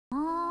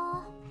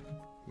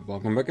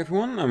Welcome back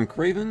everyone, I'm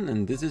Craven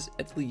and this is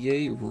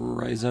Atelier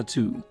Ryza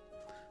 2.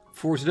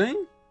 For today,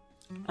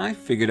 I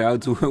figured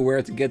out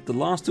where to get the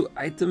last two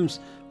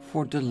items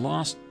for the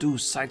last two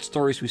side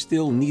stories we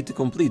still need to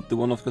complete. The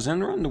one of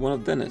Casandra and the one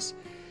of Dennis.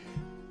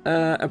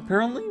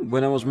 Apparently,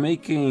 when I was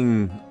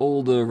making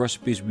all the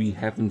recipes we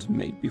haven't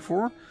made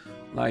before,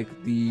 like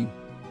the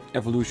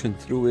evolution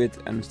through it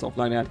and stuff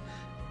like that,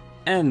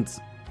 and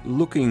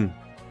looking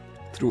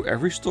through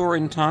every store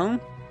in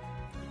town,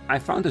 I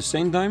found a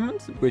Saint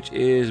Diamond, which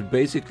is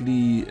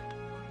basically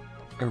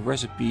a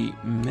recipe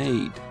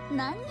made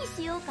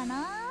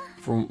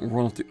from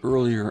one of the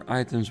earlier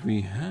items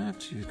we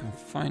have. See if you can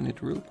find it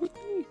real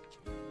quickly.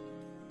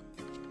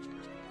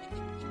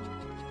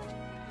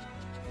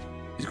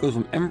 It goes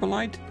from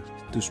Emberlight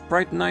to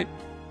Sprite Knight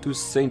to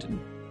Saint's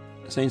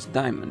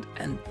Diamond,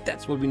 and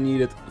that's what we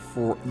needed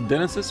for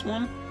Dennis's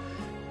one.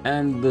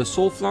 And the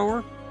Soul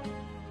Flower,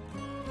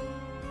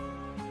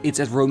 it's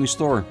at Romy's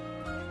store.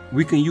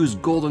 We can use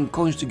golden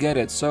coins to get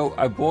it, so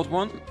I bought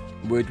one,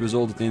 which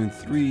resulted in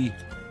 3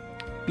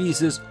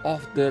 pieces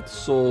of that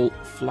Soul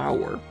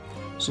Flower.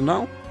 So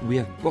now we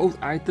have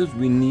both items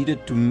we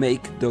needed to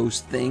make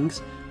those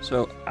things.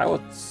 So I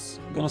was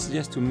gonna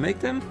suggest to make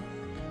them,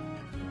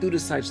 do the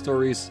side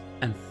stories,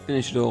 and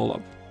finish it all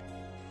up.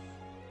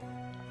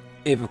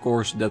 If of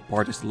course that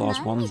part is the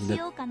last one, that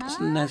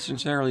doesn't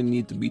necessarily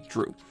need to be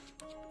true.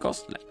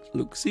 Because,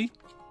 look, see?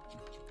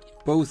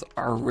 Both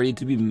are ready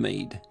to be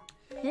made.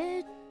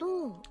 And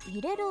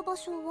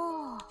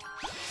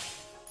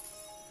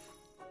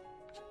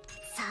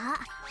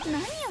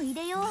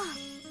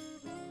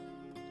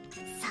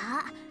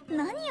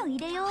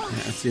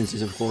since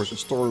it's of course a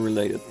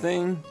story-related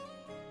thing,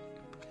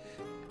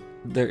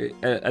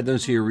 I don't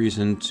see a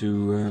reason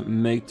to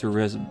make the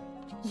rest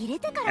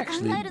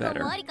actually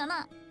better.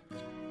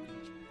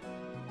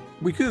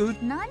 We could,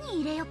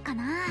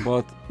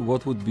 but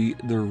what would be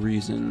the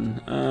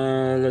reason?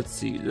 Let's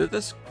see.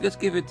 Let's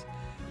give it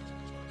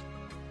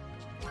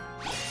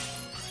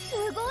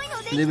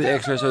a little bit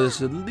extra, so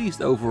it's at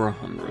least over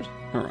 100.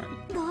 Alright.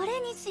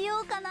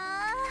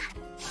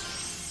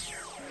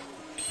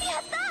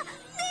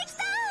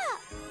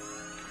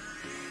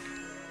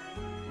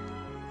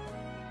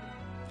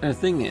 And the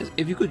thing is,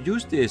 if you could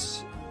use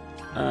this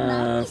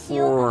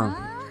for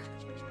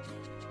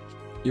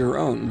your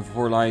own,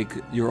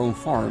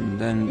 farm,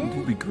 then it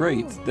would be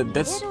great.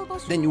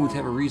 Then you would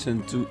have a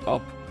reason to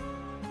up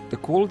the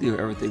quality of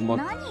everything. But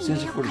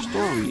since it's for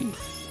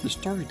the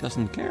story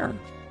doesn't care.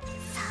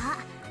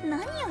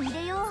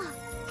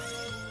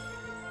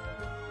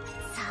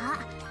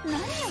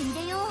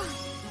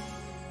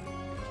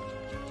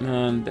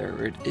 And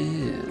there it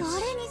is.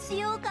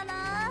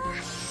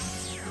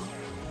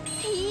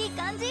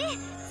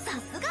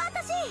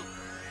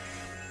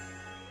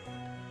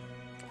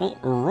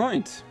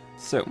 Alright,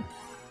 so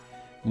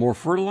more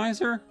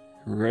fertilizer,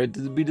 ready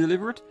to be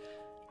delivered.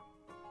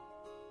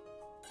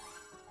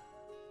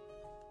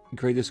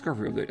 Great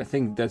discovery update. I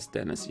think that's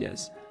Dennis,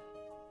 yes.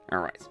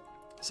 Alright,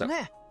 so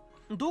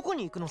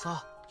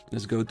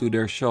let's go to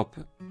their shop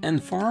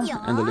and farm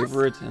and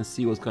deliver it and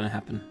see what's gonna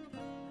happen.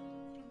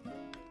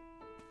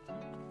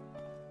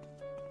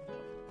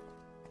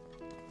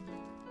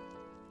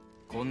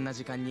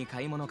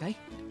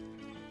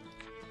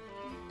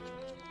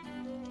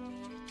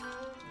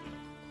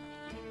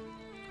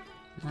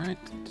 Right,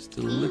 just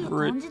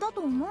deliver it.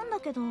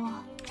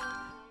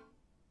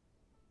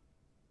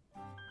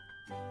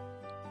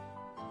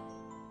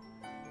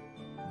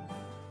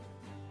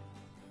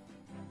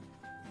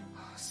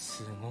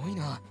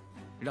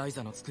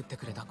 Ryza の作って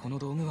くれたこの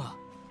道具は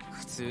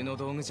普通の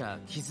道具じゃ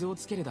傷を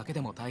つけるだけ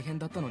でも大変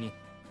だったのに、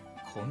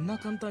こんな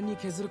簡単に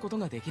削ること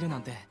ができるな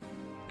んて。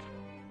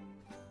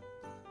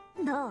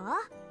どう？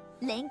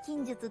錬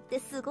金術って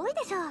すごい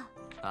でしょ。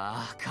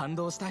ああ、感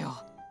動したよ。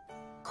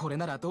これ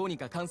ならどうに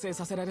か完成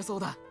させられそう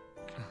だ。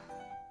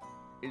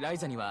ライ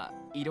ザには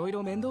いろい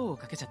ろ面倒を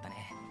かけちゃったね。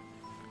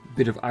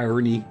Bit of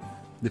irony,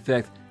 the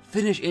fact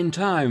finish in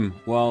time,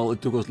 while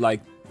it took us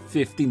like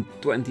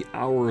 15-20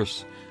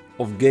 hours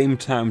of game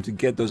time to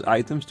get those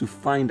items to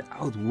find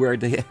out where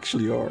they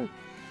actually are.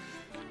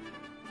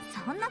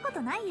 そんなこ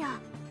とないよ。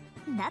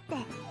だって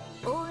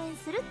応援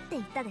するって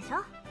言ったでし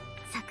ょ。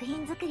作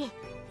品作り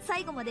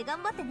最後まで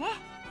頑張ってね。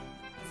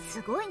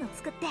すごいの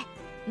作って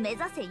目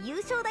指せ優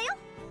勝だよ。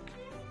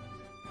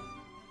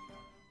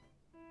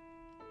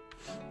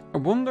I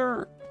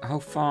wonder how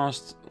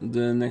fast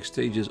the next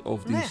stages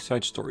of these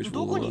side stories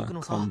will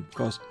come,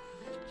 because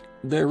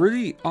they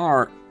really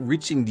are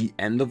reaching the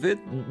end of it.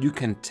 You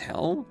can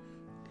tell.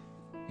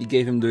 He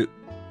gave him the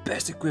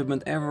best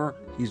equipment ever.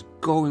 He's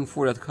going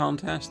for that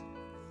contest.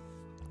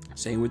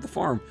 Same with the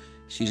farm.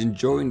 She's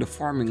enjoying the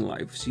farming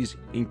life. She's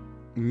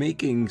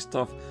making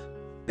stuff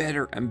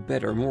better and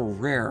better, more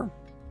rare,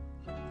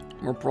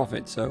 more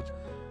profit. So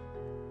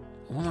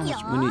I wonder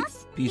how many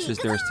pieces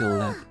there are still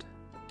left.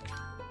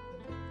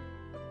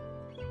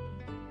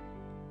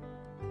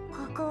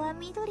 ここは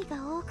緑が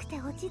多くて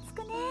落ち着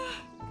くね。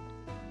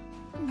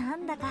な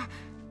んだか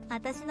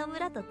私の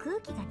村と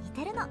空気が似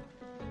てるの。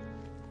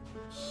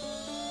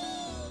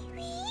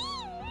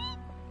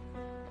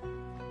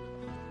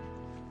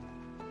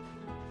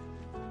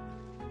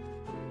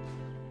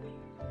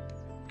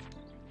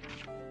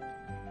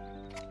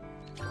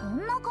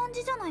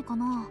じじゃないか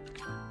な。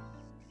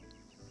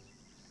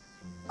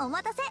お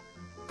待たせ。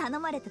頼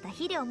まれてた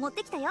肥料持っ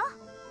てきたよ。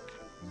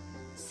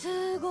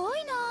すご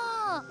い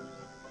な。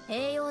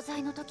栄養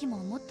剤の時も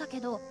思ったけ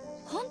ど、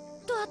ほん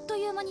とあっと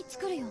いう間に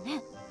作るよ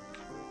ね。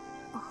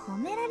褒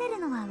められる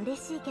のは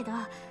嬉しいけど、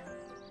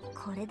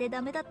これで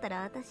ダメだった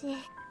ら私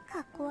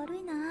かっこ悪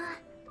いな。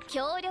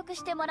協力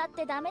してもらっ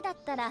てダメだっ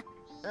たら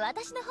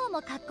私の方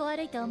もかっこ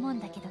悪いと思うん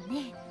だけど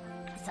ね。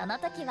その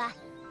時は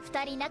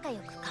2人仲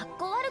良くかっ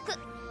こ悪く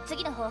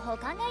次の方法を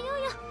考えよ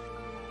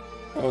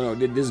うよ。 Oh no,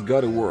 this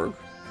gotta work.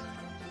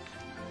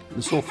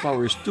 The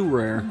soulflower is too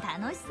rare.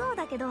 楽しそう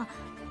だけど、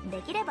で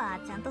きれば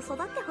ちゃんと育っ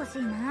てほし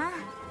いな。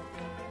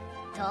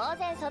当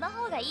然その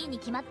方がいいに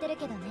決まってる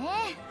けど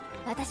ね。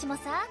私も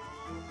さ、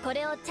こ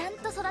れをちゃん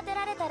と育て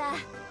られたら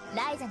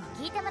ライザに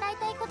聞いてもらい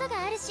たいこと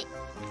があるし。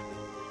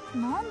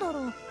なんだ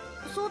ろう、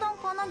相談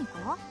か何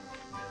か？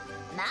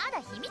まだ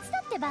秘密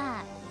だって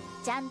ば。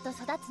ちゃんと育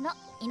つの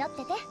祈っ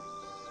てて。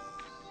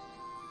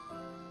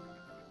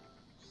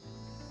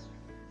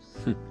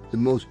The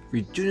most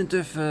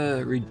regenerative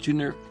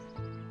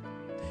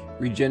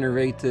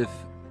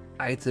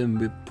item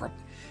with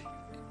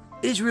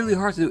It's really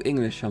hard to do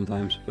English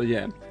sometimes, but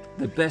yeah,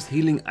 the best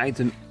healing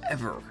item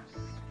ever.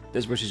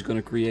 That's what she's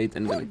gonna create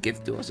and gonna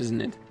give to us, isn't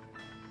it?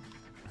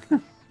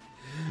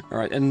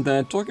 Alright, and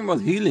talking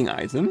about healing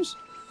items,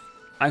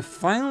 I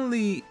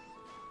finally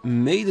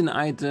made an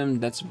item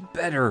that's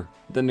better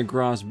than the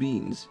grass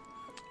beans.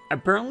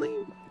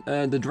 Apparently,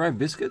 the dry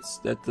biscuits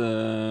that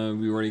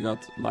we already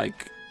got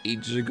like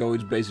ages ago,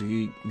 it's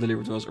basically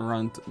delivered to us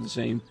around the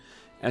same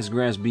as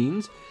grass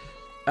beans.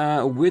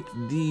 With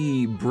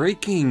the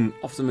breaking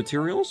of the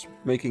materials,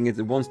 making it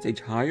one stage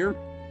higher,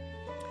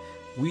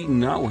 we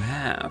now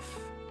have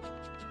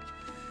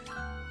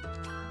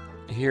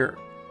here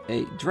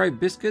a dry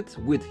biscuit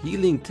with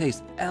healing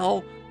taste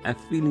L and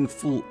feeling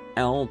full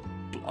L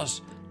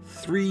plus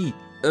 3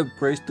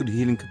 upgrades to the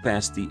healing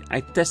capacity. I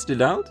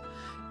tested it out.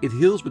 It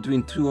heals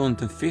between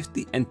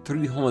 250 and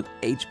 300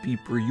 HP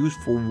per use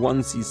for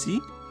 1 cc.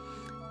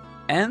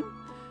 And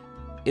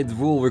it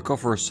will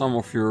recover some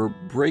of your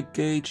break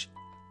gauge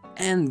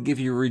and give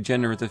you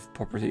regenerative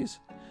properties.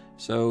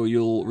 So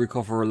you'll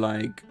recover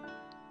like,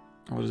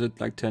 what is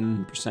it, like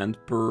 10%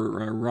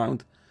 per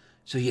round.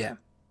 So yeah,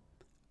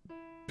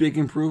 big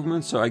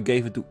improvement. So I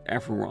gave it to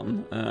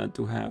everyone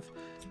to have.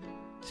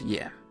 So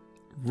yeah,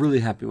 really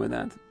happy with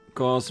that.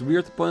 Because we're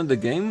at the point of the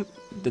game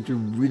that we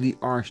really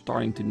are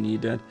starting to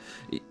need that.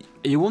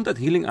 You want that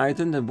healing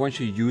item that once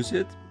you use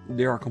it,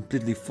 they are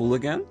completely full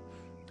again.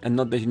 And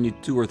not that you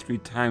need 2 or 3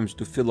 times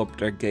to fill up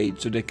their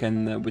gauge so they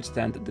can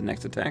withstand the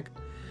next attack.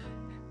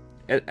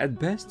 At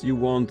best, you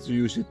want to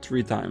use it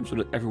 3 times so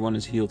that everyone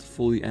is healed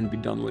fully and be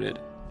done with it.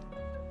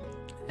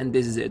 And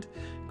this is it.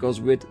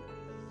 Because with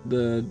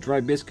the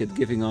dry biscuit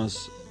giving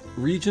us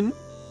regen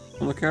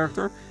on the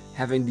character,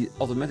 having the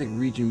automatic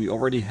regen we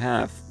already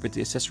have with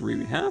the accessory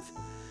we have,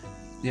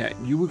 yeah,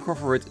 you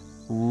recover it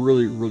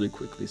really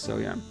quickly. So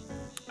yeah,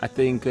 I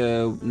think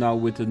now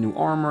with the new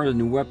armor, the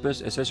new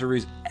weapons,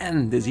 accessories,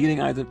 and this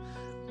healing item,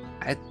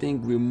 I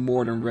think we're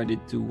more than ready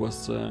to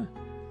what's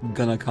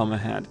gonna come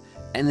ahead.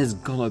 And it's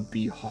gonna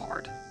be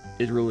hard.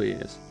 It really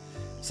is.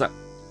 So,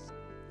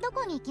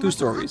 2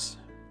 stories.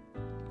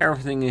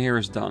 Everything here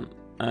is done.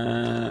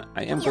 I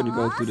am going to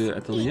go to the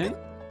atelier.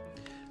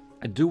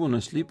 I do want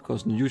to sleep,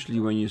 because usually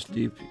when you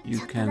sleep,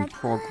 you can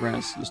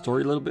progress the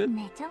story a little bit. And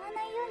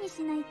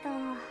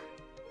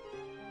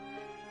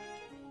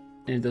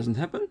it doesn't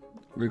happen.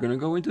 We're gonna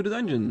go into the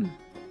dungeon.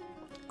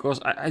 Because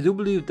I do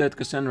believe that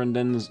Casandra and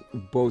Dennis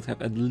both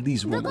have at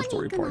least one more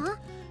story part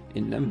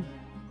in them.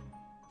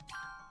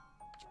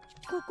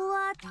 ここ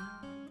は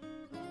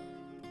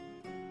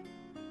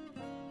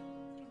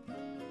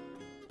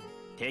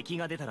敵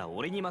が出たら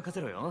俺に任せ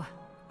ろよ。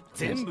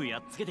全部や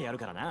っつけてやる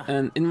からな。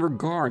 And in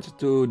regard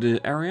to the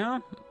area,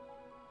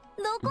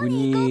 we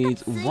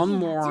need one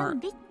more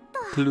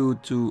clue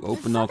to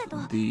open up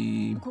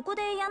the ここ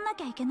でやんな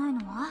きゃいけないの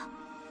は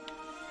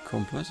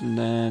compass,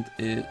 and that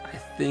is, I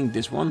think,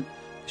 this one,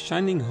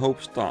 Shining Hope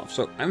Staff.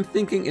 So I'm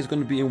thinking it's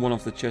going to be in one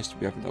of the chests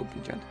we haven't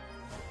opened yet.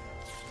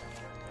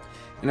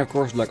 And of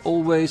course, like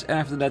always,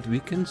 after that we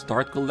can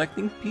start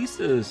collecting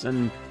pieces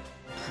and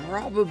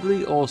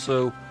probably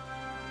also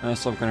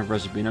some kind of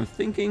recipe. And I'm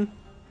thinking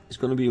it's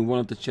going to be in one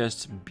of the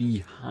chests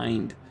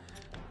behind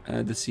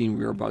the scene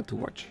we're about to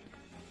watch.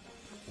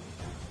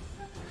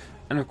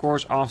 And of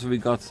course, after we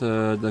got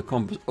the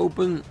compass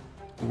open,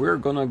 we're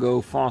gonna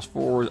go fast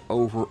forward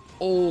over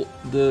all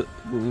the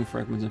ruin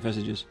fragments and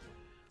vestiges,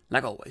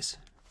 like always.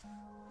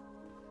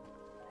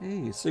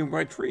 Hey, same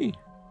white tree.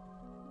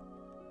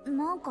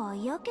 なんか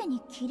やけに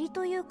霧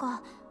という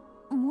か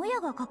もや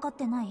がかかっ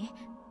てない？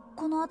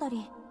この辺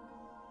り。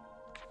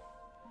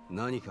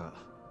何か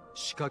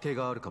仕掛け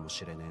があるかも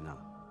しれねえな。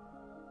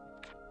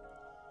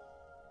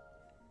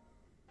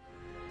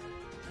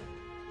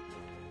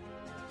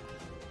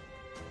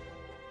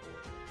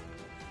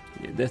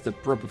Yeah, that's the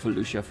proper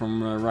Felucia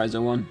from Ryza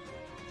 1.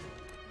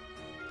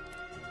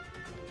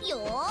 よ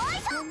ー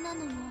い、そんな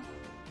のも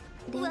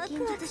錬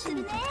金術師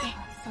にとっては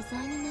素材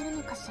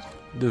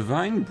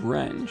Divine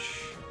Branch.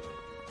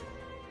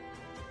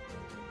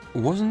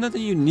 Wasn't that a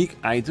unique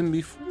item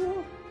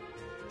before?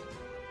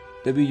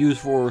 That we use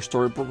for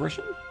story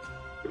progression?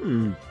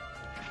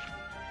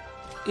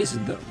 Is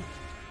it though?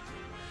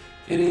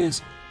 It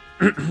is.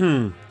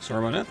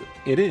 Sorry about that.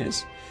 It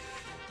is.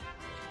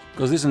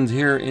 Because this isn't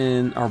here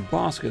in our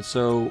basket,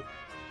 so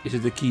is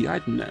it the key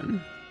item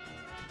then?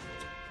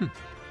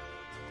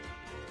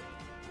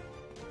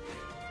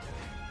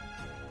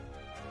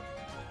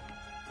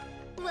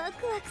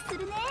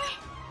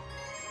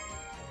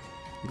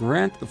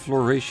 Grant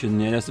Floration.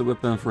 Yeah, that's the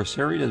weapon for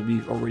Sari that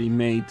we've already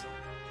made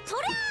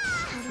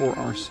for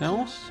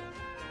ourselves.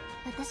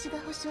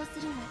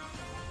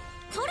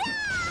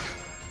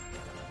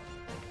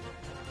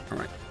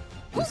 Alright,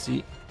 let's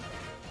see.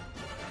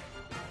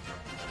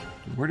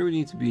 Where do we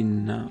need to be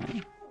now?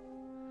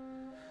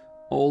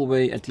 All the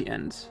way at the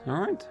end.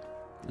 Alright,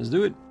 let's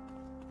do it.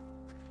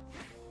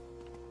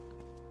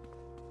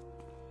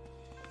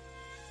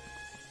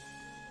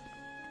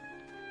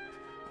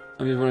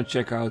 I just want to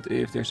check out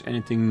if there's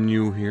anything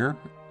new here.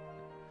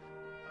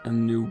 A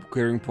new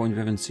clearing point we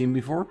haven't seen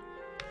before.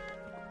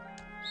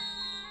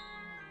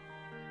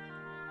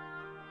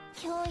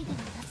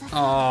 Oh,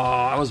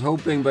 I was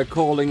hoping by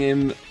calling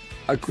him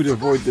I could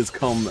avoid this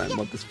combat,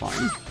 but that's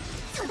fine.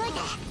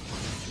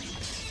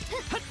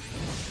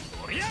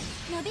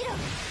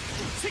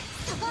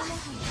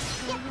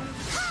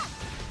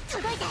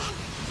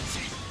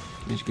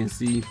 As you can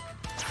see,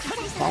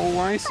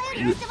 power-wise,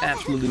 with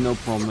absolutely no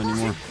problem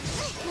anymore.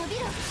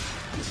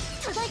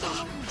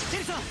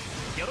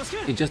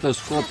 It's just those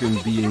scorpion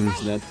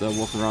beings that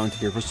walk around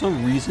here. For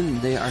some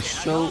reason, they are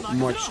so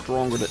much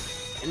stronger than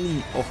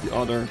any of the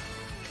other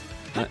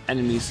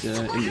enemies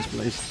in this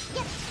place.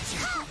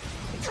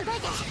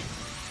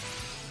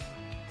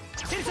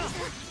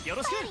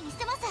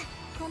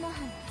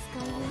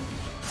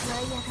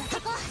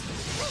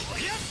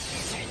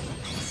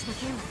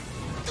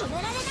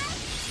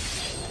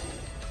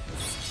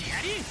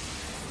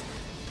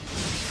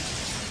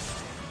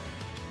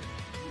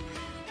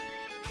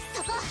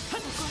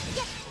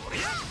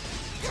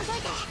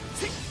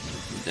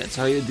 That's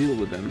how you deal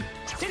with them.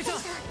 You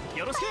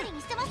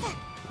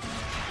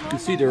can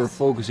see they're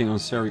focusing on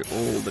Sari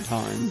all the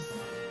time.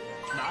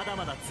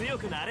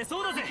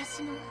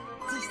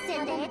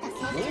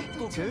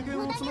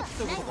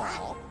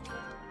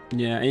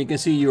 Yeah, and you can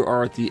see you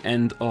are at the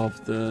end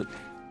of the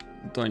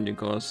dungeon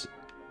because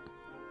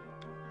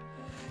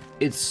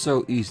it's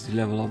so easy to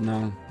level up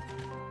now.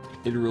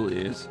 It really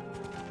is.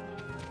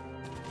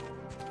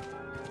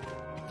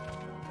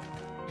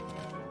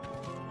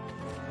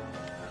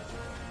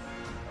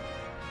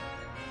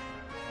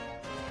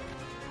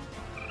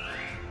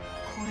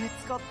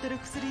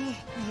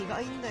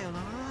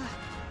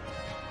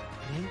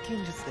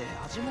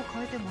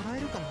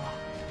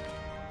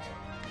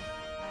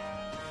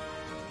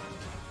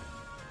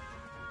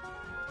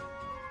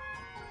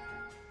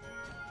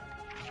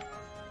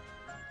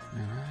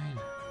 Alright.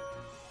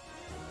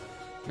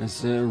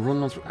 Let's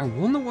run on through. I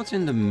wonder what's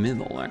in the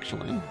middle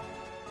actually.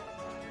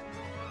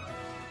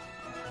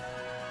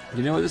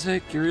 You know what they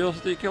say?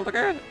 Curiosity killed the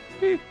cat.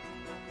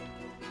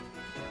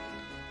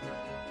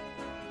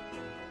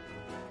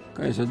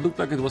 Okay, so it looked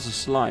like it was a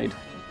slide,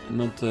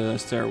 not a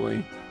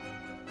stairway.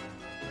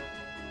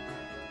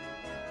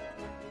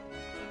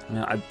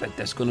 Now I bet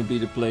that's gonna be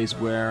the place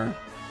where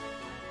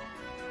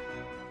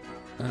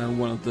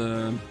one of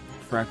the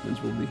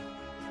fragments will be.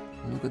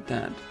 Look at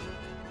that.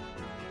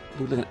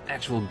 Looks like an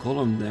actual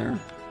golem there.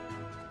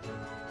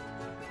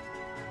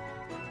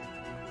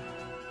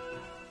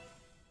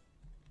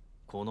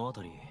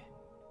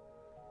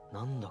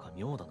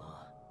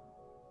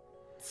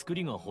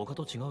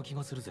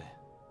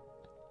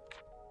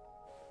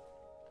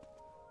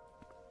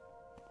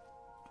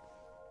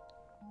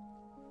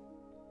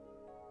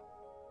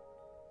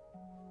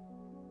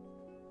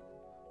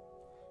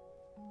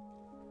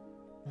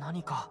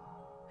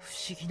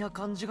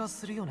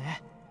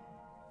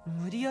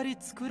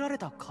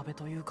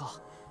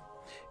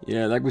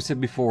 Yeah, like we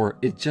said before,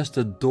 it's just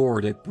a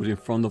door they put in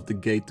front of the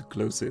gate to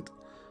close it.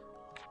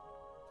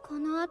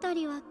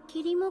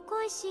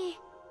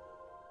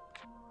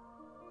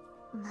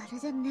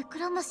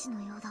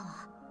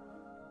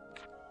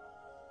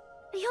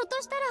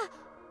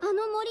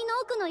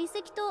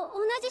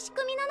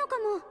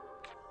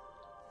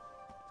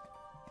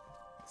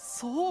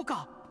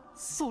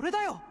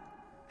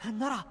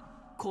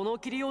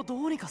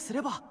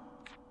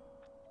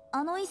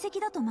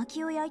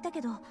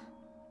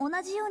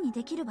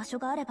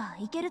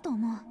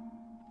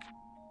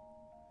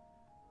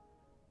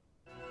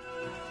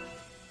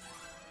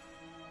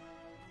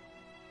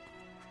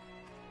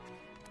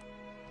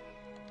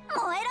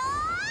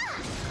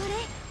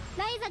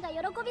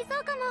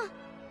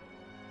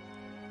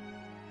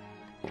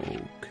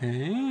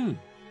 Okay.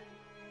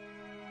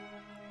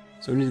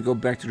 So we need to go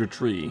back to the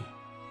tree.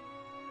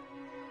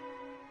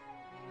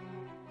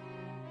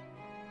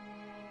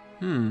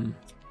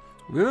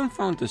 We haven't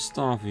found the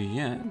staff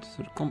yet,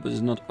 so the compass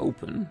is not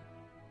open.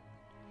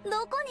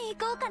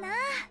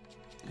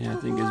 Yeah, I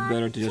think it's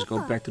better to just go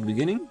back to the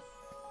beginning.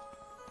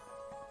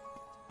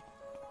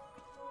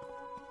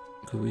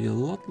 Could be a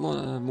lot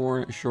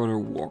more shorter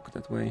walk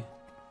that way.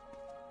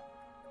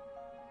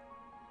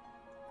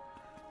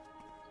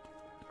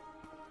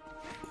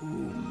 Ooh,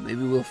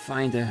 maybe we'll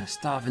find a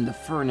staff in the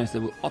furnace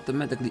that will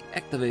automatically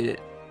activate it.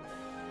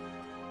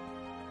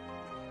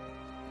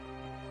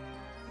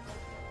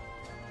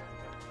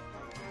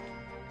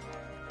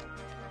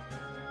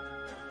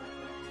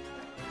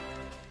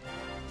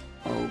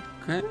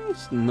 Okay,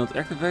 it's not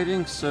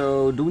activating,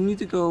 so do we need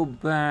to go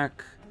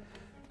back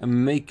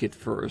and make it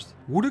first?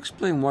 Would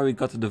explain why we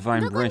got the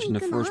divine branch in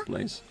the first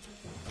place.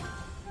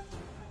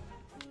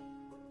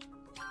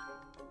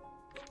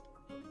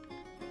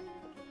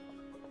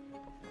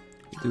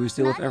 Do we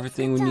still have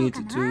everything we need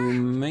to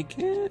make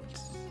it?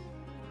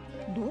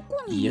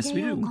 Yes,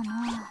 we do.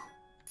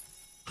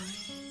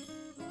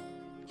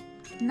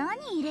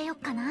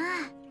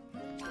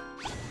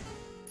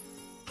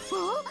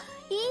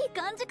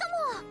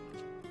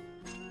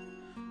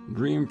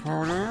 Dream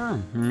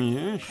powder,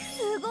 yes.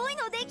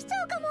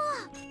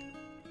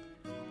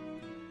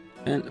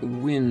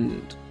 And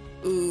wind.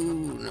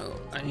 Ooh, no,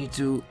 I need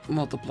to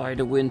multiply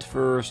the wind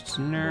first.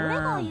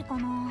 No.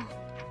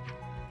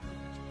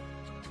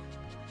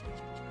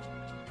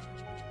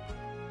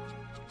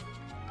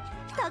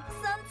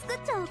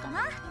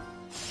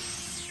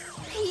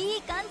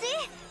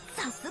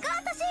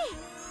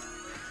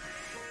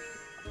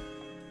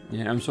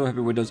 Yeah, I'm so happy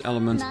with those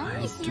elements.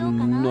 I do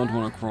not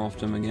want to craft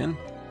them again.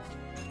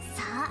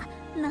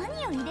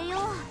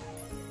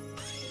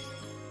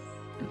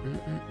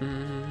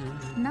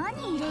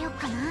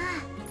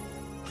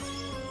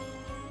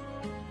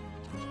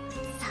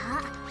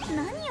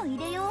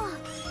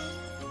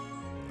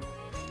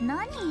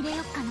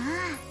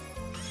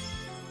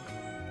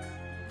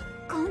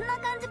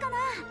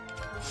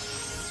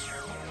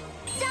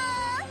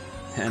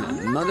 And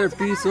another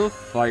piece of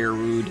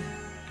firewood.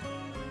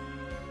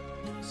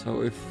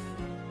 So if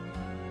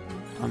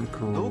I'm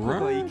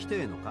correct,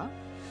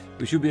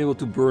 we should be able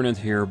to burn it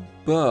here,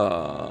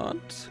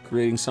 but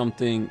creating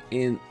something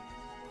in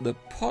the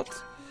pot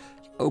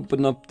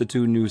open up the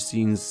two new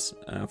scenes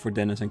for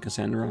Dennis and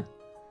Casandra.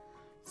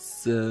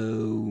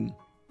 So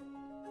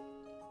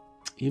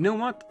you know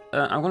what?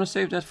 I want to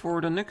save that for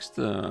the next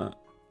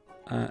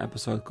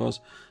episode, because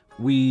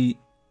we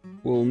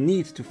will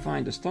need to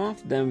find the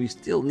staff, then we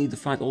still need to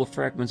find all the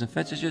fragments and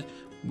fetches.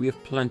 We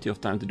have plenty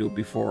of time to do it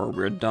before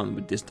we're done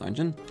with this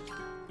dungeon.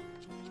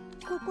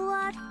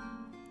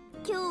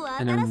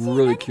 And I'm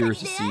really curious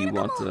to see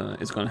what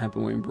is going to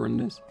happen when we burn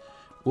this.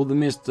 Will the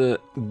mist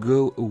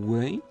go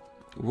away?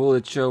 Will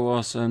it show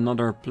us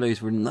another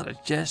place with another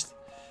chest?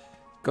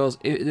 Because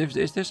if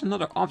there's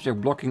another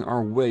object blocking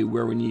our way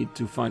where we need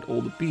to find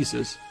all the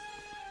pieces,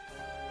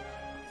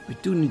 we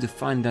do need to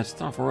find that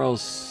stuff, or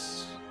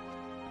else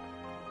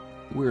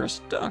we're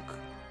stuck.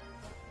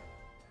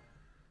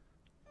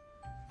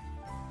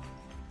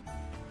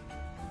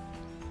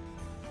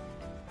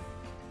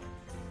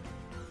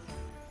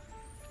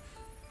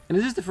 And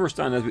this is the first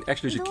time that we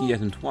actually use a key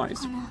item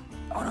twice.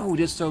 Oh no, we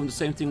did the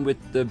same thing with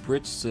the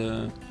bridge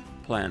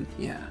plant.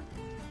 Yeah.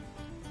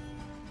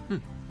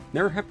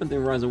 Never happened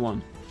in Ryza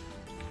 1.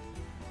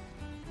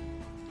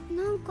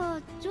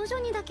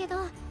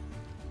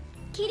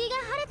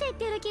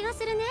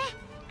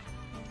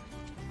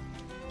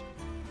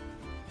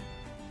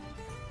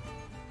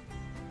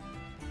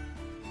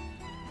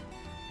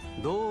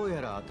どうや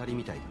ら当たり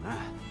みたいだな。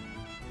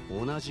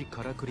同じ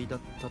からくりだっ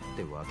たっ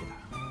てわけだ。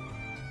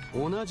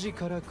同じ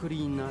からく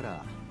りな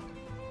ら、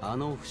あ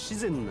の不自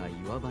然な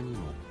岩場にも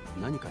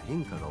何か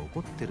変化が起こ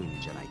ってる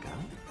んじゃないか。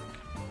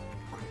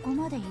ここ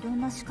までいろ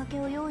んな仕掛け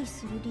を用意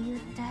する理由っ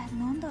て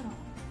なんだろ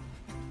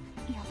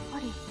う。やっぱ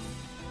り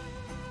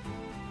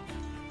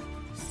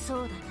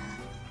そうだな。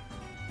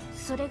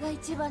それが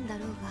一番だ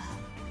ろうが、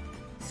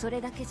それ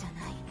だけじゃ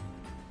ない。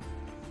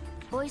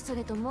おいそ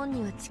れと門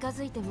には近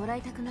づいてもら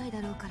いたくない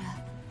だろうから。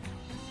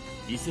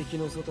遺跡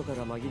の外か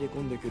ら紛れ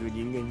込んでくる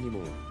人間にも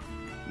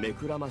目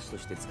くらましと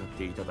して使っ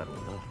ていただろう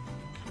な。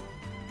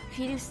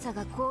フィルスサ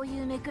がこうい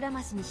う目くら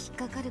ましに引っ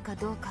かかるか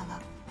どうかは。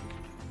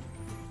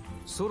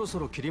そろそ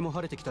ろ霧も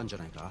晴れてきたんじゃ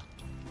ないか。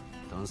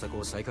探索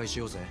を再開し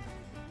ようぜ。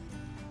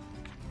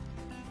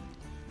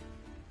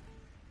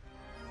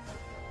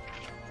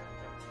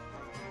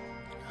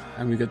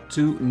And we got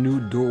two new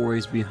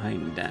doorways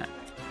behind that.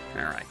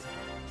 Alright.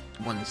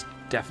 One is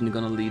definitely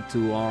gonna lead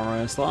to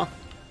our staff.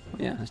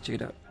 Yeah, let's check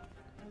it out.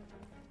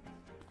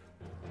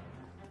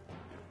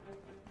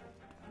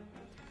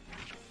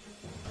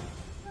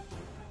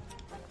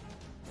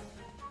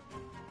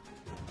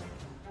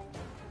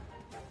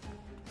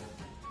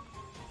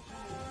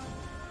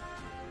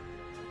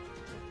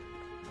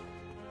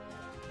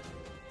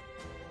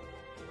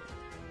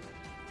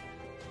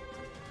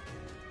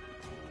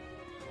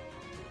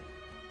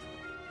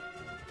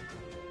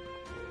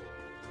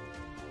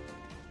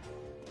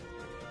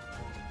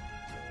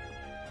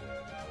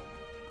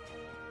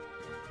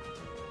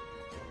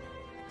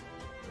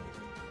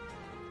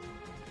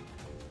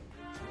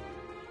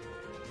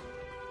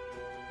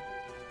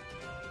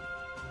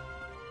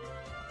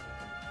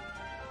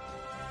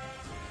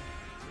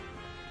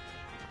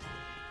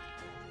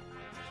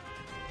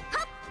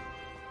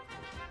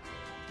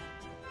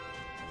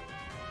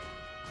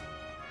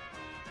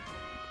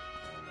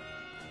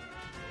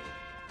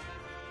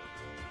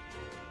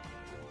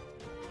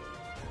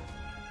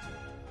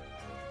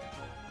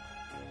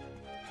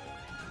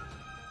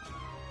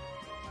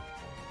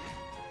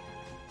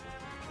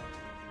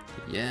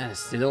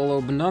 Yes, it all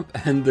opened up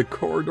and the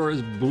corridor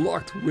is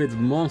blocked with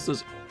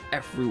monsters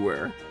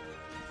everywhere.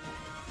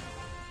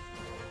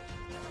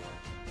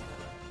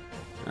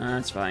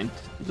 That's fine.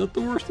 Not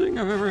the worst thing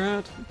I've ever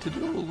had to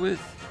deal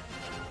with.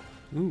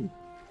 Ooh.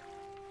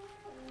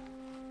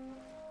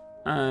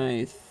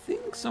 I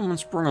think someone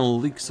sprung a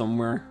leak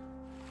somewhere.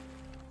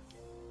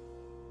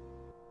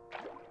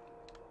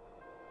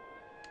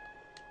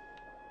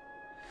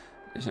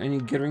 Is there any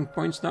gathering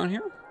points down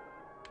here?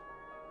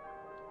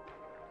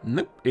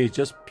 Nope, it's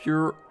just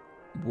pure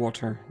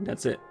water.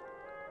 That's it.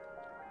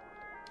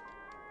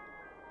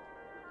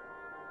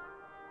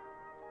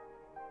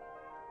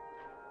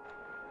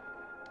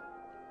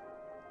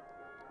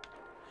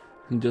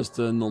 Just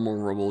the normal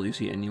rubble you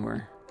see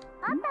anywhere.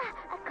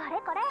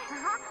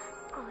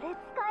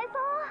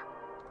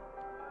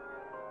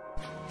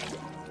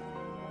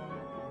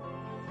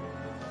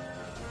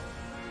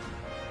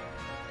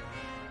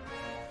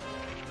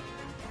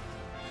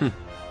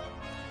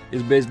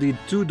 It's basically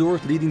two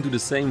doors leading to the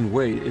same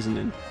way, isn't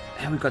it?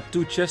 And we got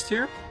two chests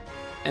here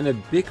and a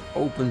big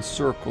open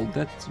circle.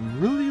 That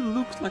really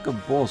looks like a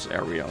boss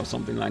area or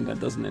something like that,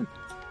 doesn't it?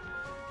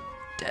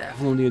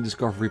 Definitely a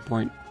discovery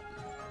point.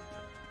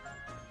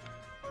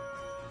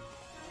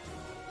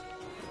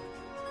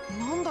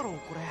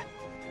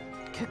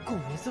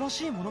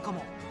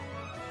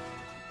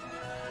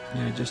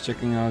 Yeah, just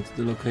checking out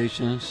the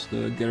locations,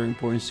 the gathering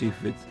points, see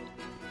if it's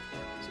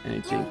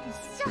anything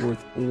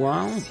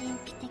worthwhile.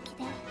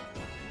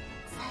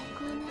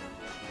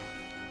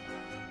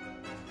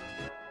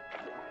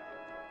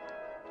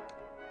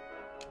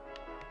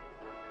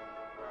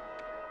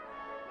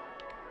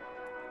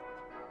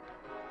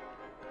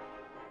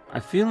 I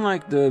feel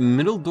like the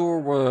middle door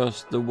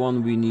was the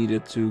one we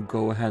needed to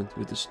go ahead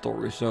with the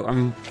story, so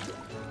I'm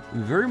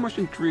very much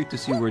intrigued to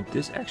see where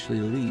this actually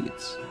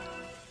leads.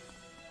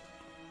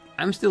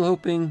 I'm still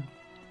hoping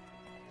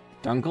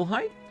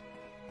Dunkelheit?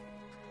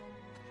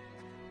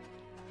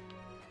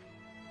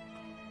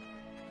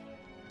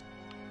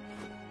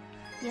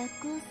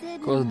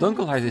 Because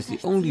Dunkelheit is the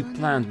only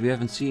plant we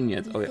haven't seen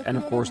yet. Oh yeah, and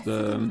of course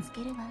the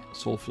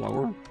soul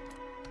flower.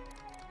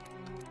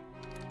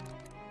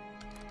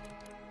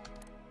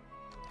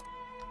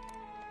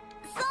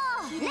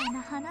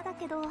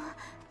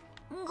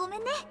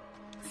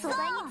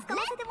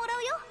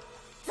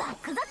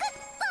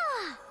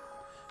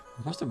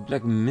 What's the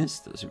black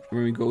mist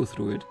when we go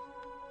through it?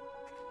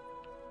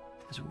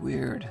 It's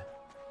weird.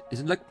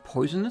 Is it like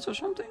poisonous or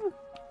something?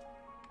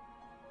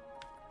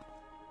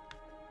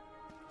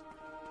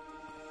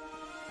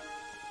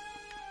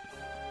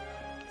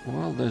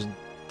 Well, there's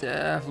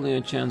definitely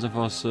a chance of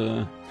us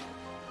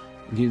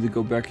needing to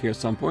go back here at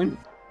some point.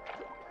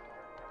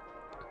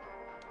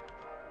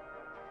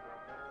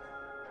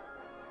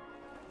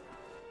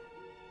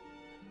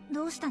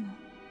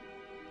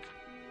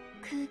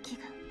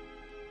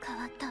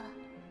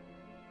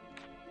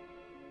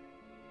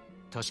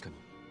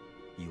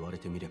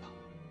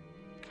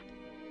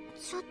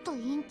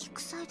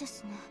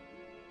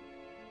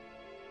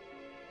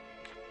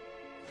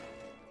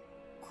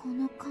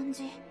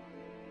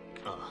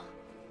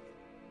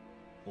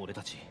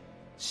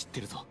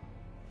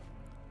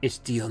 It's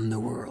the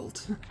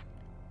underworld.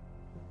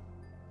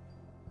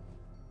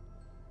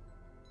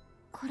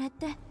 これっ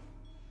て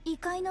異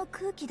界の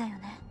空気だよ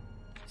ね。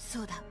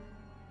そうだ。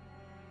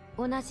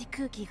同じ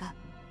空気が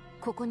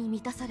ここに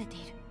満たされてい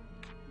る。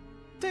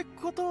って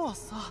ことは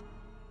さ、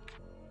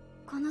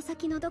この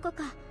先のどこ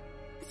か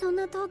そん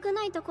な遠く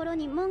ないところ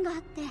に門があ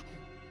って、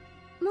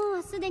門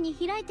はすでに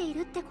開いてい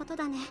るってこと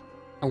だね。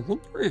I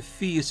wonder if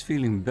Fee is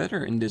feeling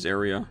better in this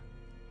area.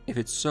 If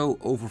it's so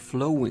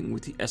overflowing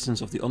with the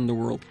essence of the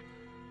underworld.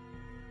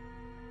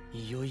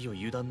 いよいよ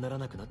油断なら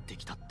なくなって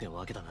きたって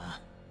わけだな。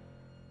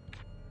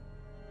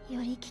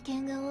より危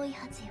険が多い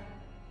はずよ。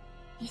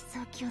一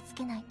層気をつ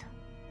けないと。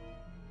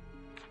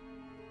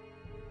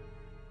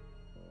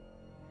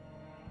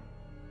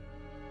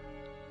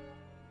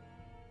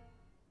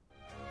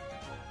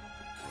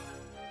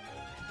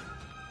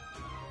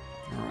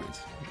Alright.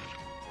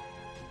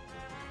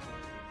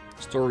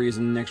 Story is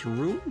in the next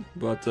room,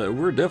 but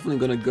we're definitely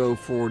gonna go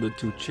for the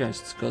two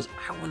chests because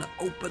I want to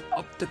open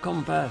up the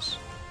compass.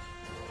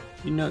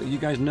 You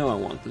guys know I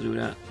want to do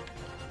that.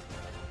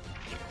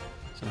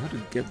 So how to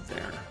get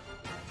there?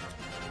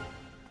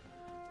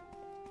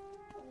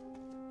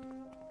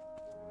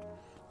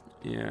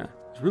 Yeah,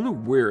 it's really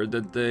weird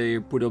that they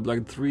put up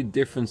like 3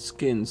 different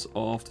skins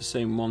of the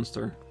same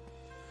monster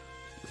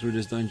through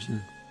this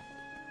dungeon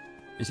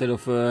instead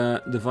of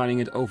dividing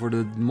it over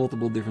the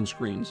multiple different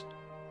screens.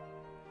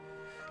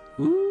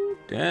 Ooh,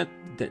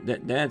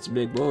 that's a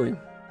big boy.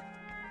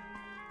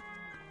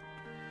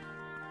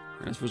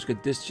 Let's first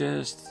get this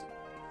chest.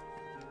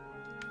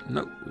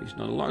 No, he's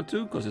not allowed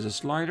to because there's a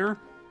slider.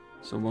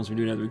 So once we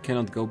do that, we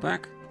cannot go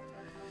back.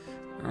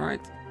 Alright.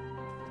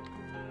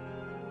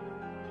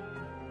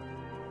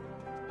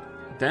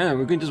 Damn,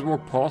 we can just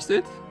walk past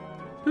it?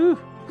 Whew.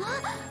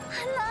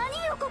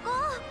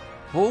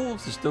 Hall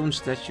of the stone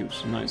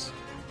statues. Nice.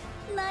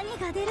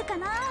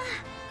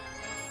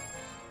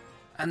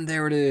 And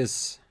there it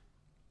is.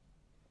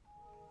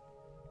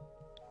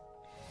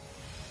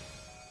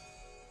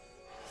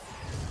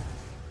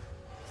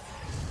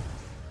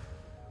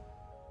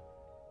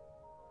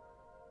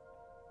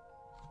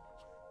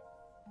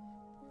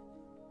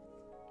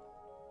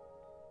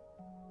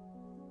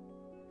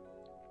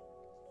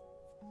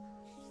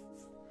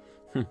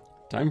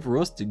 Time for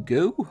us to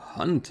go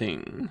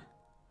hunting.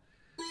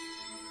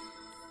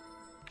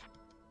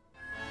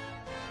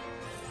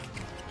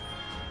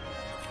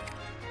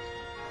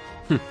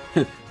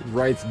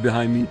 Right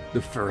behind me,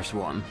 the first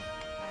one.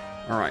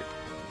 Alright.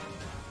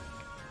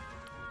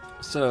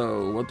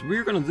 So, what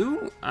we're gonna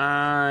do,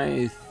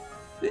 I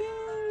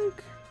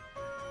think...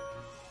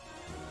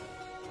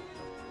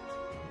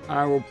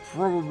 I will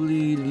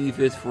probably leave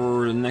it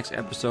for the next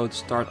episode,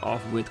 start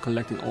off with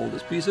collecting all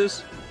these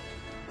pieces.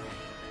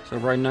 So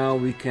right now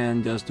we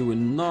can just do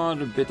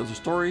another bit of the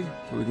story,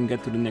 so we can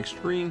get to the next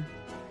screen.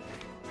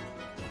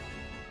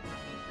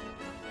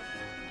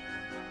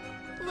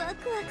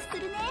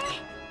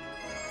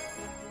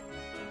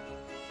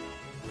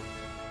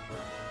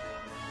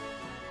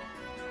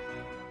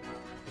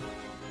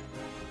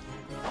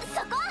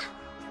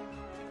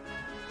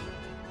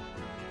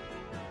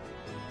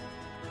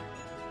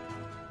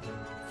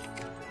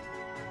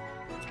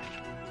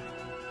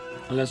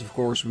 Unless, of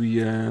course,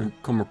 we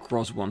come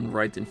across one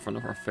right in front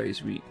of our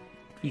face, we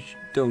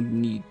don't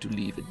need to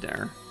leave it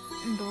there.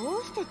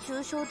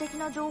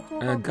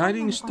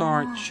 Guiding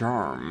Star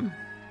Charm.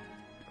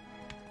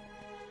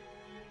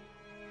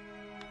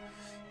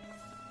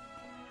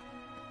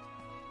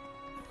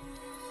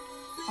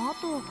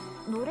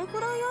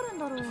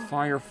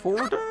 Fire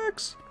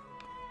Vortex?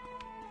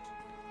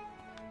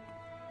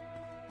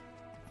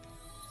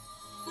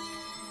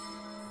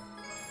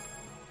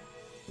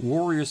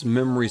 Warrior's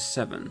Memory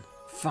 7.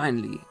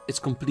 Finally, it's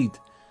complete.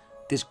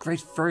 This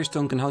great fairy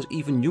stone can house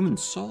even human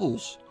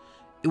souls.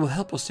 It will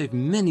help us save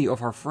many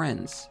of our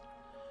friends.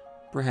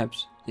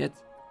 Perhaps, yet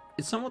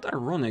it's somewhat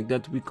ironic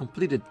that we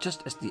complete it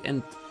just as the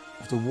end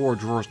of the war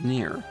draws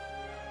near.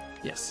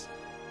 Yes.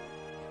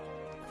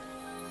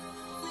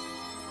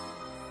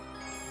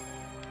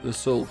 The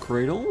Soul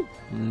Cradle.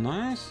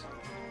 Nice.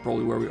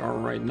 Probably where we are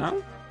right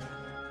now.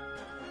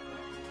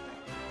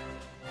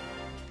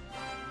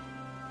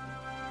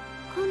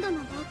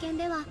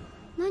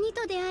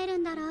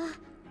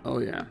 Oh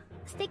yeah.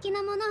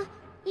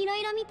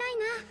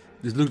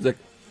 This looks like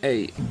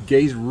a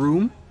gaze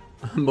room,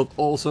 but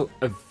also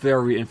a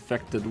very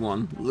infected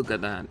one. Look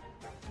at that.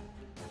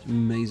 It's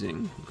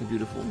amazing. Look how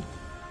beautiful.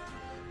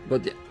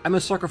 But yeah, I'm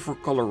a sucker for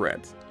color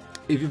red.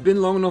 If you've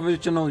been long enough on the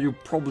channel, you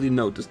probably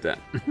noticed that.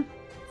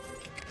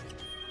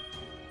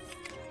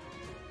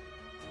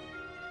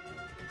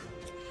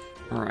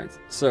 Alright,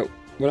 so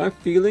what I'm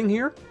feeling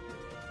here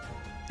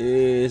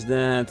is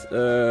that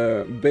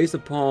based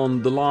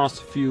upon the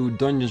last few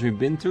dungeons we've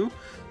been to,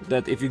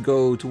 that if you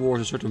go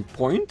towards a certain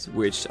point,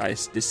 which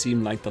this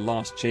seemed like the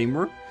last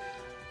chamber,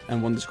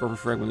 and one discovery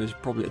fragment is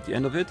probably at the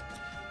end of it,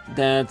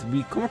 that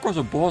we come across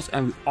a boss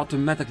and we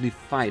automatically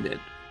fight it.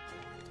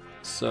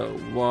 So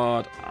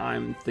what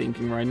I'm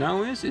thinking right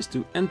now is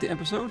to end the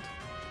episode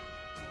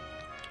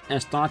and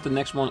start the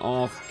next one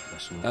off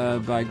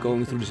by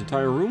going through this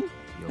entire room.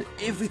 And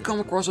if we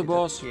come across a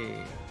boss,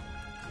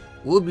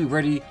 we'll be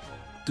ready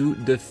to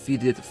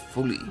defeat it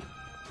fully.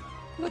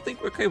 I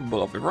think we're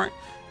capable of it, right?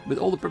 With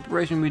all the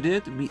preparation we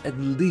did, we at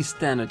least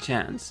stand a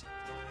chance.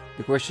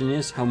 The question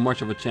is how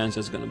much of a chance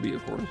that's gonna be,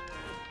 of course.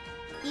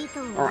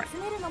 Alright,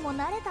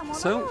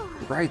 so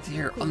right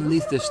here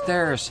underneath the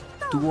stairs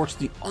towards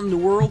the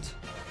underworld,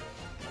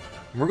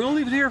 we're gonna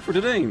leave it here for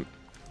today.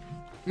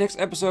 Next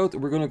episode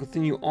we're gonna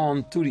continue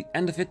on to the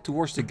end of it,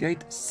 towards the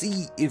gate,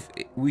 see if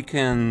we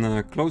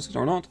can close it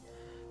or not,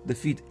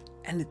 defeat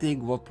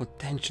anything what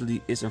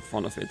potentially is in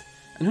front of it.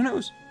 And who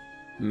knows,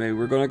 maybe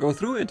we're gonna go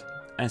through it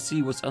and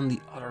see what's on the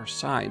other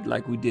side,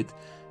 like we did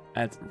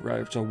at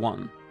Ryza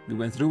 1. We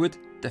went through it,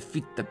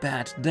 defeat the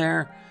bad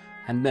there,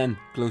 and then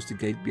close the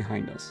gate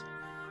behind us.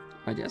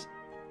 But yes.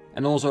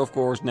 And also, of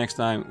course, next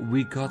time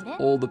we got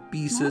all the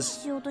pieces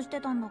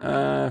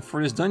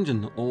for this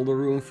dungeon, all the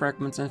rune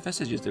fragments and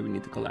vestiges that we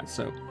need to collect.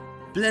 So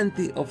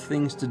plenty of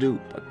things to do,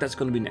 but that's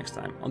gonna be next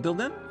time. Until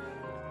then,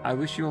 I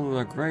wish you all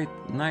a great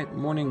night,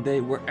 morning,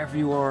 day, wherever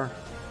you are,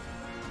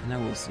 and I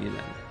will see you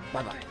then.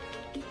 Bye bye.